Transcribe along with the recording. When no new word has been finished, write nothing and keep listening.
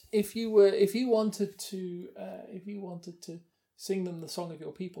if you wanted to sing them the song of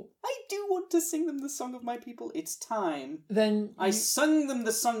your people, I do want to sing them the song of my people. It's time. Then I sung them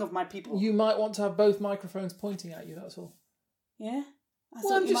the song of my people. You might want to have both microphones pointing at you. That's all. Yeah. I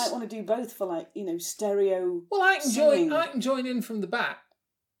thought you might want to do both for stereo. Well, I can join in from the back.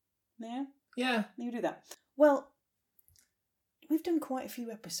 Yeah. Yeah. You do that. Well, we've done quite a few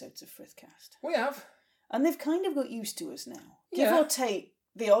episodes of Frithcast. We have. And they've kind of got used to us now. Give or take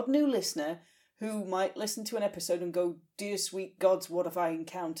the odd new listener who might listen to an episode and go, "Dear sweet gods, what have I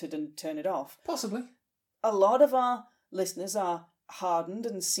encountered?" and turn it off. Possibly. A lot of our listeners are hardened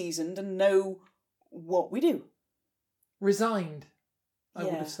and seasoned and know what we do. Resigned, I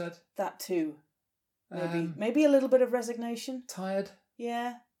would have said. That too. Maybe a little bit of resignation. Tired.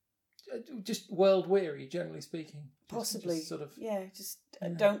 Yeah. Just world weary, generally speaking. Possibly. Just sort of. Yeah,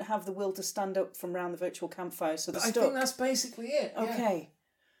 don't have the will to stand up from round the virtual campfire, so they're stuck. I think that's basically it. Okay. Yeah.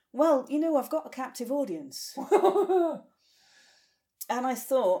 Well, I've got a captive audience. And I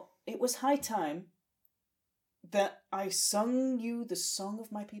thought it was high time that I sung you the song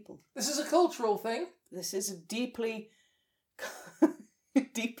of my people. This is a cultural thing. This is a deeply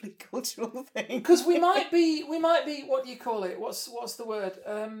cultural thing. Because we might be, what do you call it? What's the word?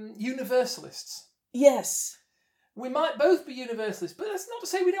 Universalists. Yes. We might both be universalists, but that's not to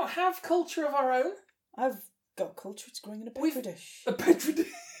say we don't have culture of our own. I've got culture. It's growing in a petri dish. A petri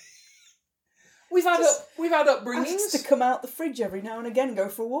dish. We've had upbringings. I used to come out the fridge every now and again and go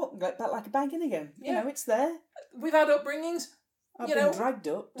for a walk and get back like a bag in again. Yeah. It's there. We've had upbringings. I've been dragged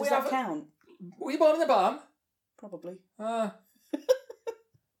up. Does that count? Were you born in a barn? Probably.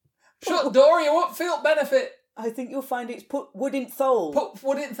 Shut the door, you won't feel benefit. I think you'll find it's put wood in thole. Put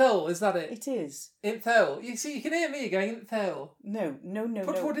wood in thole, is that it? It is. In thole. You see, you can hear me going, in thole. No.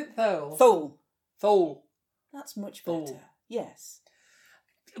 Put wood in thole. Thole. Thole. That's much better. Thole. Yes.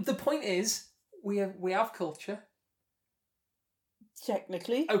 The point is, we have culture.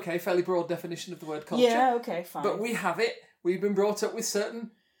 Technically. Okay, fairly broad definition of the word culture. Yeah, okay, fine. But we have it. We've been brought up with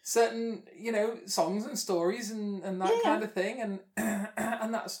certain songs and stories and that kind of thing, and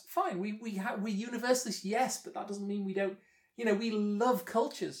and that's fine. We're universalists, yes, but that doesn't mean we don't. We love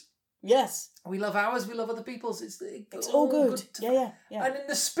cultures. Yes, we love ours. We love other people's. It's all good. Yeah. And in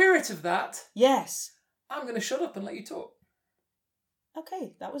the spirit of that, yes, I'm going to shut up and let you talk.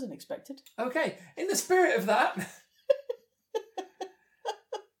 Okay, that was unexpected. Okay, in the spirit of that.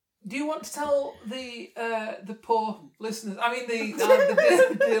 Do you want to tell the poor listeners? I mean, the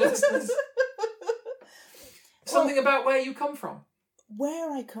dear listeners, something about where you come from. Where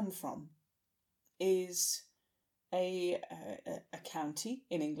I come from is a county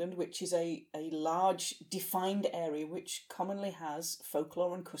in England, which is a large defined area which commonly has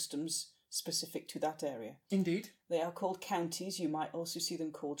folklore and customs specific to that area. Indeed, they are called counties. You might also see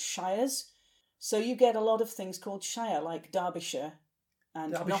them called shires. So you get a lot of things called shire, like Derbyshire.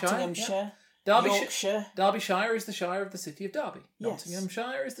 And Nottinghamshire, Yorkshire. Derbyshire is the shire of the city of Derby. Yes.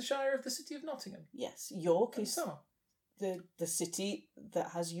 Nottinghamshire is the shire of the city of Nottingham. Yes. York is the city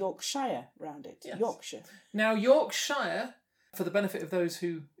that has Yorkshire round it. Yes. Yorkshire. Now, Yorkshire, for the benefit of those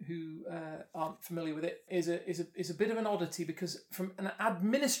who aren't familiar with it, is a bit of an oddity because from an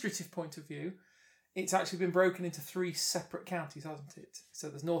administrative point of view, it's actually been broken into 3 separate counties, hasn't it? So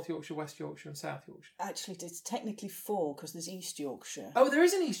there's North Yorkshire, West Yorkshire and South Yorkshire. Actually, it's technically 4 because there's East Yorkshire. Oh, there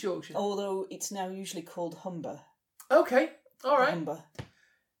is an East Yorkshire? Although it's now usually called Humber. Okay, all right. Humber.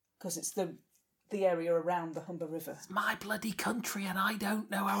 Because it's the area around the Humber River. It's my bloody country and I don't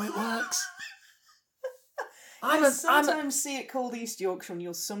know how it works. You'll sometimes see it called East Yorkshire and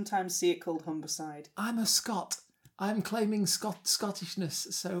you'll sometimes see it called Humberside. I'm a Scot. I'm claiming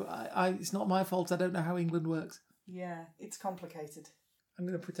Scottishness, so it's not my fault. I don't know how England works. Yeah, it's complicated. I'm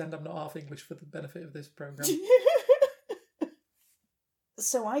going to pretend I'm not half English for the benefit of this programme.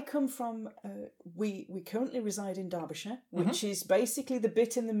 So I come from, we currently reside in Derbyshire, which is basically the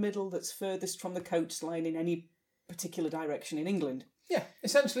bit in the middle that's furthest from the coastline in any particular direction in England. Yeah,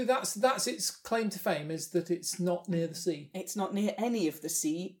 essentially that's its claim to fame, is that it's not near the sea. It's not near any of the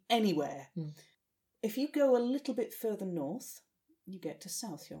sea, anywhere. Mm. If you go a little bit further north, you get to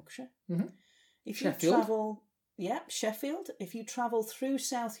South Yorkshire. Mm-hmm. If Sheffield. You travel... Yeah, Sheffield. If you travel through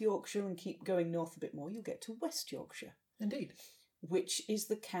South Yorkshire and keep going north a bit more, you'll get to West Yorkshire. Indeed. Which is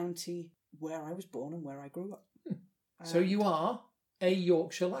the county where I was born and where I grew up. So you are a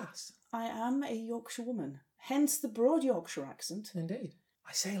Yorkshire lass. I am a Yorkshire woman. Hence the broad Yorkshire accent. Indeed.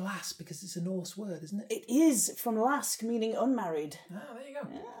 I say lass because it's a Norse word, isn't it? It is, from lask, meaning unmarried. Ah, there you go.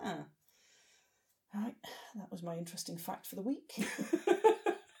 Yeah. Right, that was my interesting fact for the week.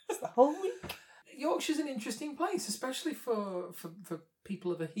 It's the whole week. Yorkshire's an interesting place, especially for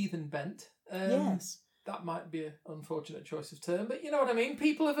people of a heathen bent. Yes. That might be an unfortunate choice of term, but you know what I mean.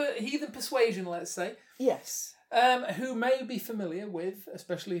 People of a heathen persuasion, let's say. Yes. Who may be familiar with,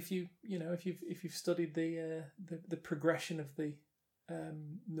 especially if you've studied the progression of the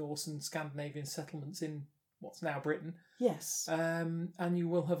Norse and Scandinavian settlements in what's now Britain. Yes. And you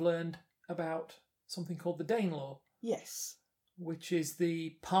will have learned about something called the Danelaw. Yes. Which is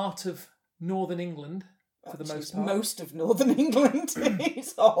the part of northern England, for the most part. Most of northern England.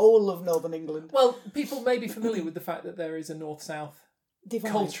 It's the whole of northern England. Well, people may be familiar with the fact that there is a north-south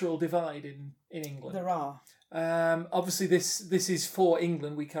cultural divide in England. There are. Obviously, this is for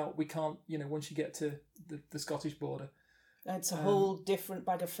England. We can't. Once you get to the Scottish border, it's a whole different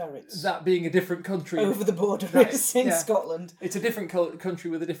bag of ferrets. That being a different country over the border is in Scotland. It's a different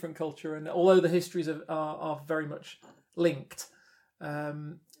country with a different culture, and although the histories are very much linked,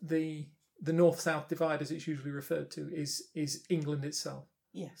 the north-south divide, as it's usually referred to, is England itself.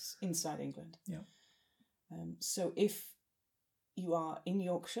 Yes, inside England. Yeah. So if you are in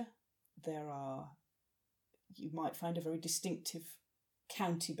Yorkshire, you might find a very distinctive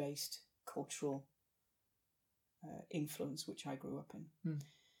county-based cultural influence, which I grew up in,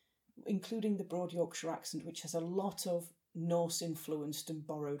 including the Broad Yorkshire accent, which has a lot of Norse-influenced and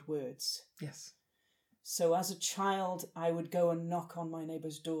borrowed words. Yes. So as a child, I would go and knock on my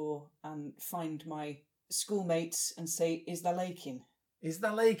neighbour's door and find my schoolmates and say, "Is there lakin?" Is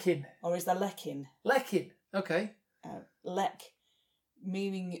there lakin? Or is there leckin? Leckin, okay. Lek,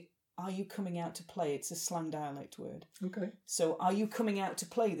 meaning, are you coming out to play? It's a slang dialect word. Okay. So, are you coming out to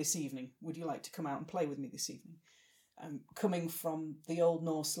play this evening? Would you like to come out and play with me this evening? Coming from the Old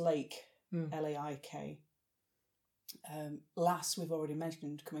Norse lake, Laik. Lass, we've already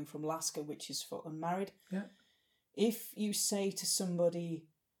mentioned, coming from Laska, which is for unmarried. Yeah. If you say to somebody,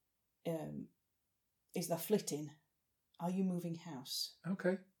 is there flitting? Are you moving house?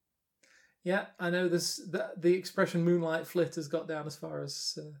 Okay. Yeah, I know the expression moonlight flit has got down as far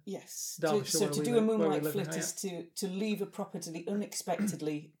as yes. Derbyshire. So to do a moonlight flit is to leave a property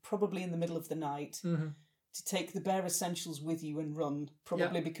unexpectedly, probably in the middle of the night, to take the bare essentials with you and run,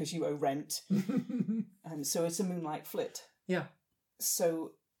 probably because you owe rent. So it's a moonlight flit. Yeah.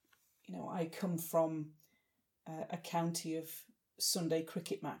 So, I come from a county of Sunday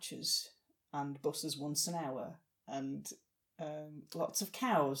cricket matches and buses once an hour and lots of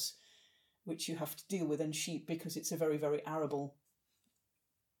cows, which you have to deal with, and sheep, because it's a very, very arable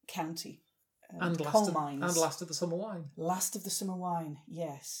county. And coal mines. And last of the summer wine. Last of the summer wine,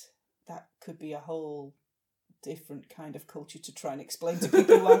 yes. That could be a whole different kind of culture to try and explain to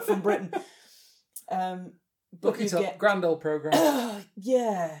people who aren't from Britain. Look it up, grand old programme.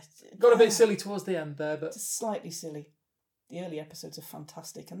 Yeah. Got a bit silly towards the end there, but... Slightly silly. The early episodes are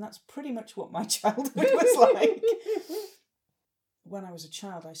fantastic, and that's pretty much what my childhood was like. When I was a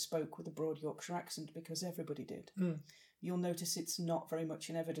child, I spoke with a Broad Yorkshire accent because everybody did. You'll notice it's not very much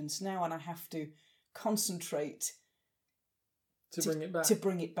in evidence now, and I have to concentrate to bring it back. To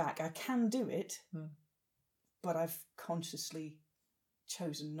bring it back. I can do it, but I've consciously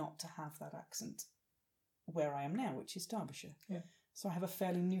chosen not to have that accent where I am now, which is Derbyshire. Yeah. So I have a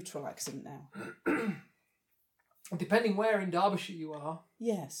fairly neutral accent now. Depending where in Derbyshire you are.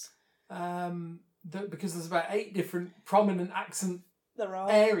 Yes. Because there's about 8 different prominent accent there are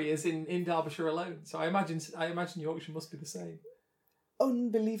areas in Derbyshire alone. So I imagine Yorkshire must be the same.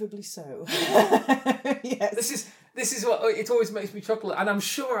 Unbelievably so. Yes. This is what it always makes me chuckle, and I'm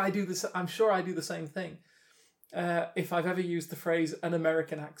sure I do this. I'm sure I do the same thing. If I've ever used the phrase "an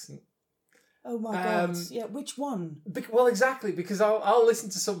American accent." Oh my God! Yeah, which one? Well, exactly, because I'll listen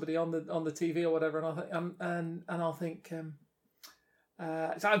to somebody on the TV or whatever, and I'll think.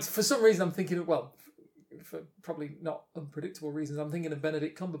 For some reason, I'm thinking of, for probably not unpredictable reasons, I'm thinking of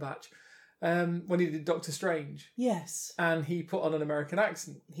Benedict Cumberbatch when he did Doctor Strange. Yes. And he put on an American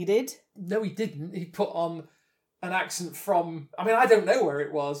accent. He did? No, he didn't. He put on an accent from... I mean, I don't know where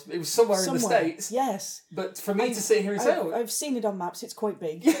it was. It was somewhere in the States. Yes. But for me to sit here and say... I've seen it on maps. It's quite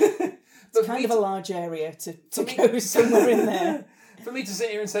big. It's kind of a large area to go somewhere in there. For me to sit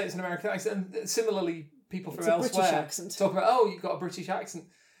here and say it's an American accent, and similarly... People from elsewhere British accent. Talk about, you've got a British accent.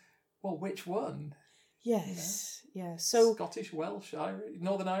 Well, which one? Yes, yeah. So Scottish, Welsh, Irish,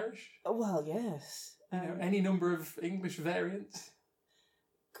 Northern Irish. Well, yes. Any number of English variants.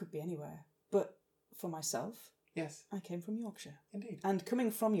 Could be anywhere. But for myself, yes, I came from Yorkshire. Indeed. And coming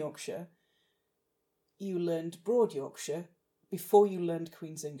from Yorkshire, you learned Broad Yorkshire before you learned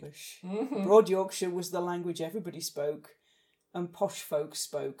Queen's English. Mm-hmm. Broad Yorkshire was the language everybody spoke, and posh folk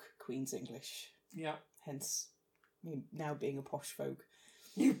spoke Queen's English. Yeah. Hence, me now being a posh folk.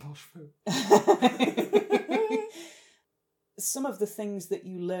 You posh fool. Some of the things that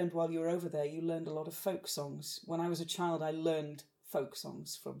you learned while you were over there, you learned a lot of folk songs. When I was a child, I learned folk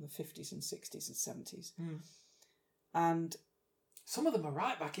songs from the 50s and 60s and 70s. Mm. And some of them are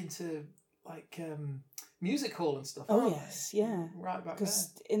right back into like music hall and stuff. Oh yes, they? yeah. Right back there.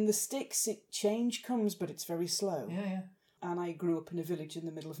 Because in the sticks, change comes, but it's very slow. Yeah. And I grew up in a village in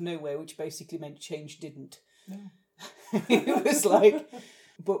the middle of nowhere, which basically meant change didn't. No. It was like...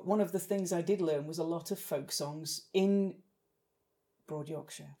 But one of the things I did learn was a lot of folk songs in Broad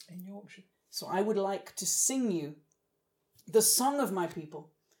Yorkshire. In Yorkshire. So I would like to sing you the song of my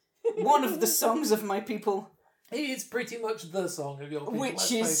people. One of the songs of my people. It's pretty much the song of your people,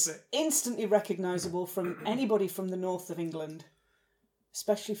 which is instantly recognisable from anybody from the north of England,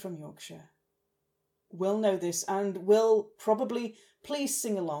 especially from Yorkshire. Will know this and will probably please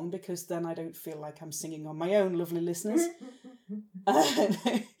sing along, because then I don't feel like I'm singing on my own, lovely listeners.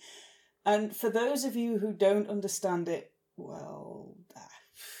 And for those of you who don't understand it, well,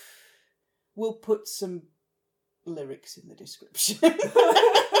 we'll put some lyrics in the description.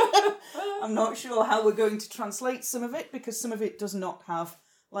 I'm not sure how we're going to translate some of it, because some of it does not have,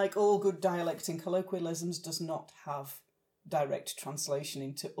 like all good dialect and colloquialisms, does not have direct translation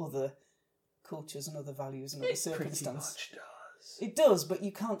into other cultures and other values and other circumstances. Pretty much does. It does, but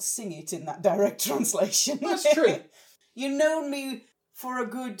you can't sing it in that direct translation. That's true. You've known me for a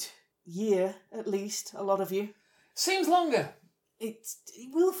good year, at least, a lot of you. Seems longer. It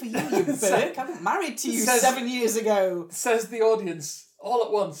will for you, you Burke. I was married to you 7 years ago. Says the audience, all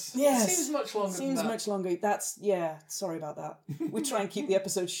at once. Yes. Seems much longer than that. Seems much longer. That's, yeah, sorry about that. We try and keep the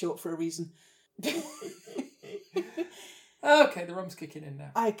episodes short for a reason. Okay, the rum's kicking in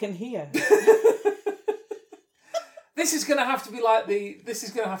now. I can hear. This is going to have to be like the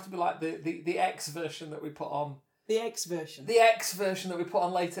X version that we put on. The X version. The X version that we put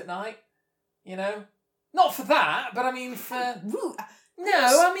on late at night. You know? Not for that, but I mean for...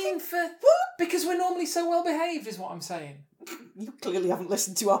 Because we're normally so well behaved, is what I'm saying. You clearly haven't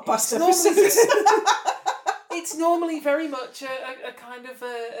listened to our past episodes. It's normally very much a kind of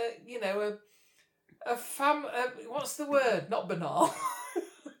what's the word? Not banal.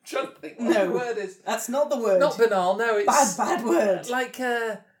 I'm trying to think what the word is. That's not the word. Not banal, no. It's bad word. Like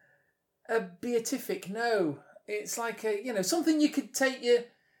a beatific, no. It's like something you could take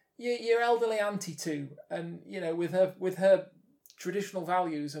your elderly auntie to, and with her traditional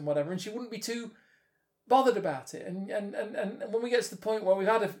values and whatever, and she wouldn't be too bothered about it. And when we get to the point where we've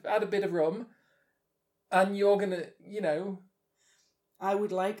had a bit of rum, and you're gonna, I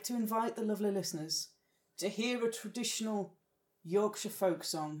would like to invite the lovely listeners to hear a traditional Yorkshire folk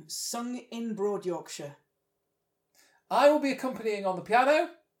song sung in Broad Yorkshire. I will be accompanying on the piano.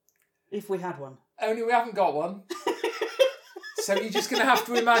 If we had one. Only we haven't got one. So you're just going to have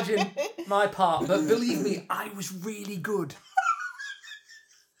to imagine my part. But believe me, I was really good.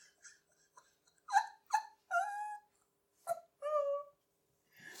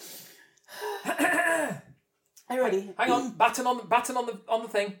 Are you ready? Hang on, batten on the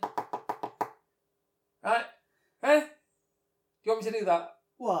thing. Right? Eh? Do you want me to do that?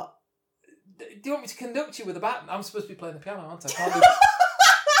 What? Do you want me to conduct you with a baton? I'm supposed to be playing the piano, aren't I?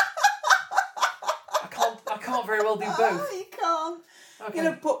 I can't very well do both. You can't. Okay. You're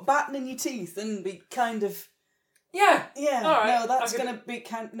going to put baton in your teeth and be kind of... Yeah. Yeah. All right. No, that's going to be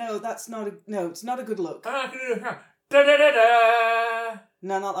No, that's not a... No, it's not a good look. Da da da da.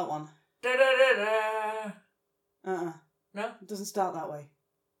 No, not that one. Da da da da. No? It doesn't start that way.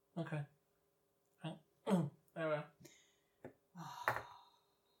 Okay. Oh, there we are.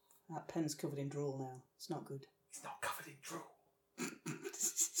 That pen's covered in drool now. It's not good. It's not covered in drool.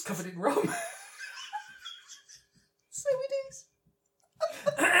 It's covered in rum. So it is.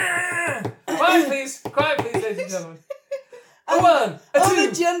 Quiet please, ladies and gentlemen. A one, a two.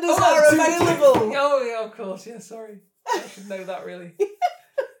 Other genders are available. Oh yeah, of course. Yeah, sorry. I should know that really.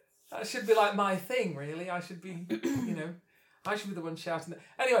 That should be like my thing, really. I should be, I should be the one shouting that.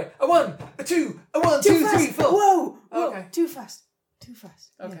 Anyway, a one, a two, a one, two, three, four. Whoa! Okay. Too fast.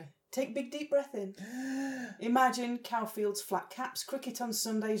 Okay. Yeah. Take a big deep breath in. Imagine cowfields, flat caps, cricket on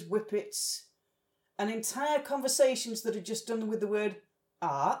Sundays, whippets, and entire conversations that are just done with the word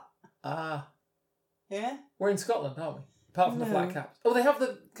art. Ah. Yeah? We're in Scotland, aren't we? Apart from the flat caps. Oh, they have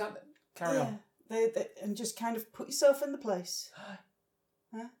the... Carry on. They and just kind of put yourself in the place. Huh?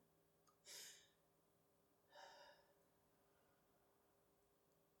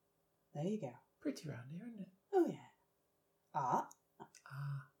 There you go. Pretty round here, isn't it? Oh, yeah. Art.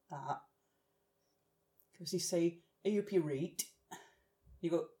 Because you say, are you up your reet? You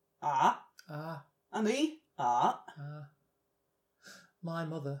go, and the art. My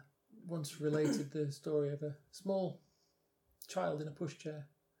mother once related the story of a small child in a pushchair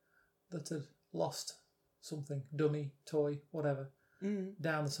that had lost something, dummy, toy, whatever,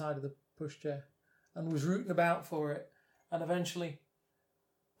 down the side of the pushchair and was rooting about for it and eventually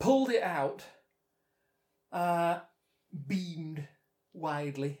pulled it out, beamed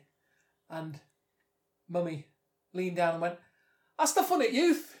widely, and Mummy leaned down and went, "That's the fun it,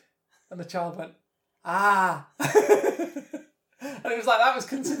 youth." And the child went, "Ah." And it was like that was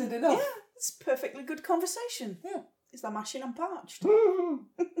considered enough. Yeah, it's perfectly good conversation. Yeah. Is that mashing and parched?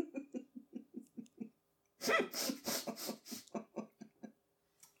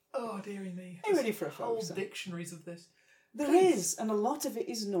 Oh, dearie me. Are you ready for a whole folk song? Dictionaries of this. There is, and a lot of it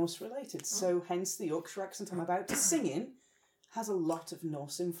is Norse related. So hence the Yorkshire accent I'm about to sing in has a lot of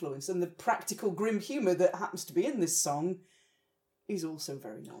Norse influence. And the practical grim humour that happens to be in this song is also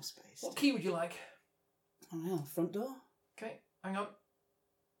very Norse based. What key would you like? Oh yeah, front door. Okay, hang on. Is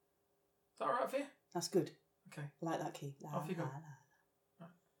that all right for you? That's good. Okay. I like that key. Off you go. Are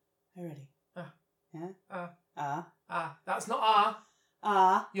you ready? Ah. Yeah? Ah. Ah. That's not ah.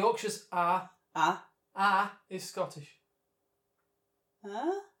 Ah. Yorkshire's ah. Ah. Ah is Scottish.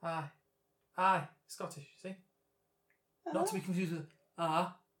 Ah. Aye. Aye. Scottish, see? Not to be confused with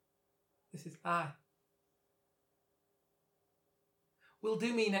ah. This is aye. We'll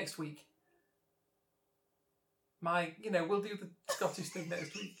do me next week. We'll do the Scottish thing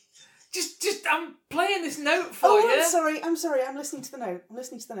next week. Just, I'm playing this note for you. Oh, I'm sorry. I'm listening to the note.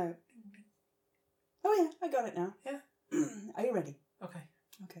 Oh, yeah, I got it now. Yeah. Are you ready? Okay.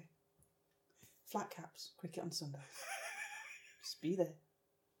 Flat caps, cricket on Sunday. Just be there.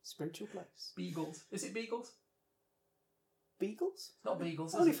 Spiritual place. Beagles. Is it beagles? Beagles? It's not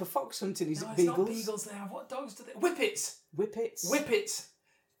beagles, Only is it? for fox hunting is No, it it's beagles? not beagles they have. What dogs do they... Whippets. Whippets. Whippets.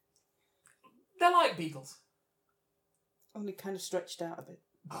 They're like beagles. Only kind of stretched out a bit.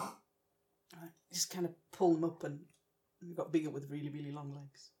 Right. Just kind of pull them up and they've got bigger with really, really long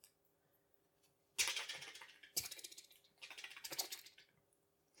legs.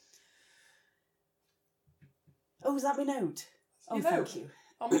 Oh, is that my note? Oh, thank you.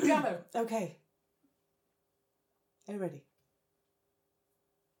 On the piano. Okay. Are you ready?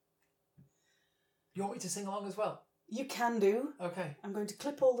 You want me to sing along as well? You can do. Okay. I'm going to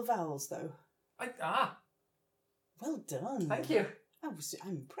clip all the vowels, though. Well done. Thank you. I'm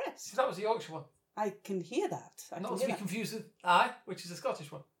impressed. That was the Yorkshire one. I can hear that. Not to be confused with I, which is a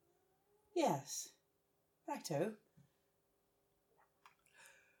Scottish one. Yes. Righto.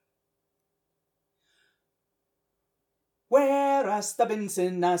 Where hast thou been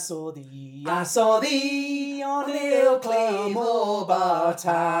sin I saw thee? I saw thee on hill claim Bartat.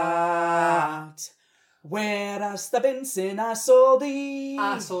 Where hast thou been sin I saw thee?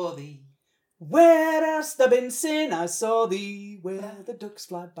 I saw thee. Where hast thou been sin I saw thee? Where the ducks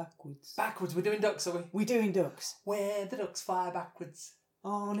fly backwards. Backwards, we're doing ducks, are we? We're doing ducks. Where the ducks fly backwards.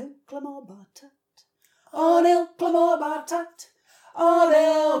 On hill claim Bartat. On hill claim Bartat. On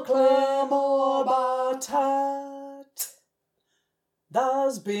hill claim Bartat.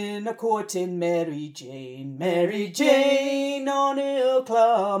 There's been a courting Mary Jane on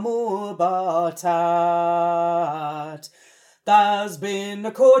Ilclamore Bartat. There's been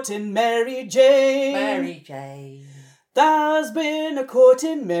a courting Mary Jane. There's been a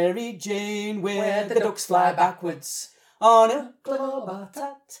courting Mary Jane where the ducks fly backwards. On Ilclamore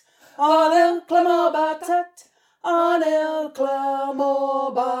Bartat. On Ilclamore Bartat. On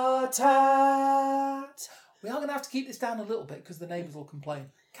Ilclamore Bartat. We are going to have to keep this down a little bit because the neighbours will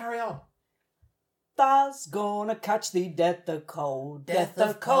complain. Carry on. Tha's gonna catch thee death of cold,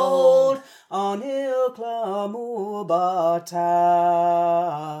 on Ilclamore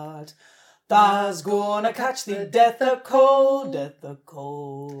Bartat. Tha's gonna catch thee death of cold.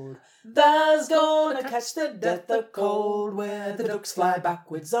 Tha's gonna catch the death of cold where the ducks fly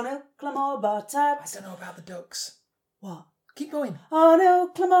backwards on Ilclamore Bartat. I don't know about the ducks. What? Keep going. On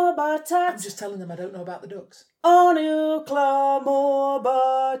Ilclamore Bartat. I'm just telling them I don't know about the ducks. On Ilclamore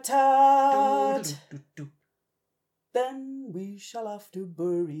Bartat. Then we shall have to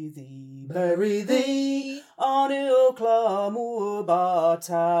bury thee on Ilclamore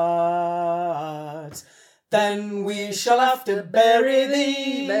Bartat. Then we shall have to bury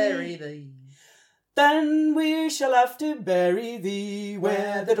thee. Then we shall have to bury thee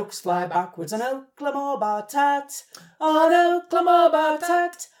where the ducks fly backwards on Ilclamore Bartat. On Ilclamore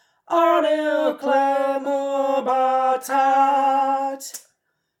Bartat. On Ilclamore Bartat.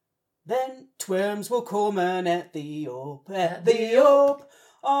 Then tworms will come and at thee up,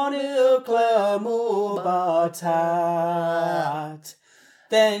 on Ilclamore Bartat.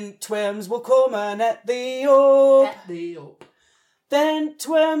 Then tworms will come and at thee up. Then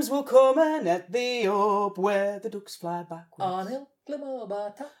tworms will come and net thee up where the ducks fly backwards. On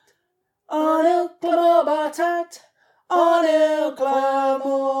Ilclamobatat. On Ilclamobatat. On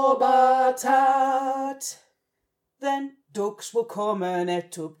Ilclamobatat. Then ducks will come and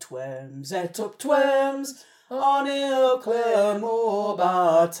et up tworms on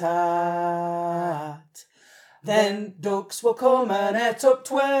Ilclamobatat. Then ducks will come and et up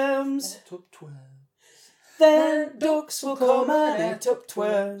tworms. Then ducks will come and et up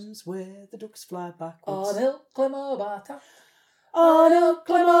tworms where the ducks fly backwards. On Ilclamobatat. On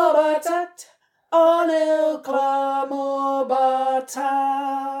Ilclamobatat. On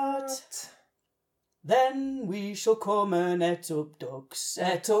Ilclamobatat. Then we shall come and et up ducks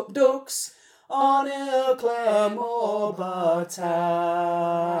on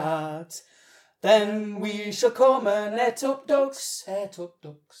Ilclamobatat. Then we shall come and et up ducks.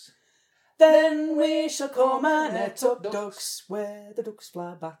 Then we shall come and et up ducks where the ducks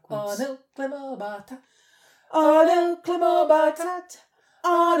fly backwards. On Ilclamobatat. On Ilclamobatat.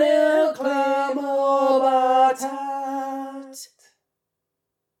 On Ilclamobatat.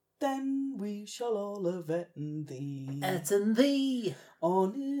 Then we shall all have etten thee. Etten thee.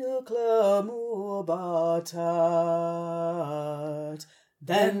 On Ilclamobatat.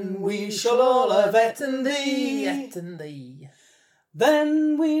 Then we shall all have etten thee. Etten thee.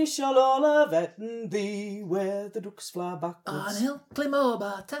 Then we shall all have etten thee where the ducks fly backwards. On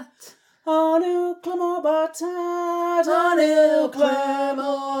Ilclamobatat. On Ilclamobatat. On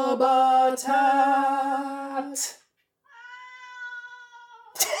Ilclamobatat.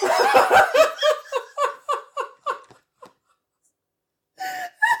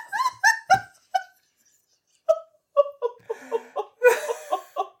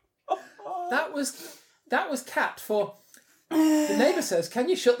 That was cat for the neighbour says, "Can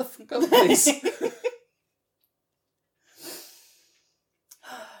you shut the fuck up, please?"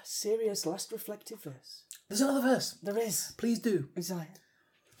 Serious last reflective verse. There's another verse. There is. Please do. Exactly.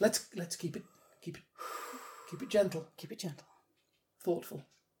 Let's keep it gentle. Keep it gentle. Thoughtful.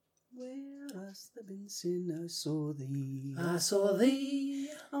 Where hast thou been since I saw thee? I saw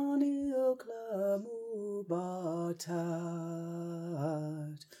thee on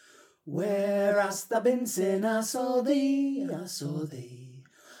Ilclamobatat. Where hast thou been since I saw thee? I saw thee.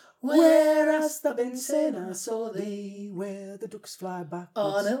 Where hast thou been since I saw thee? Where the ducks fly backwards.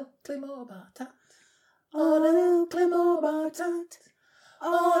 On Ilclamobatat. On Ilclamobatat.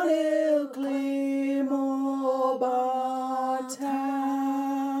 On Ilclamobatat.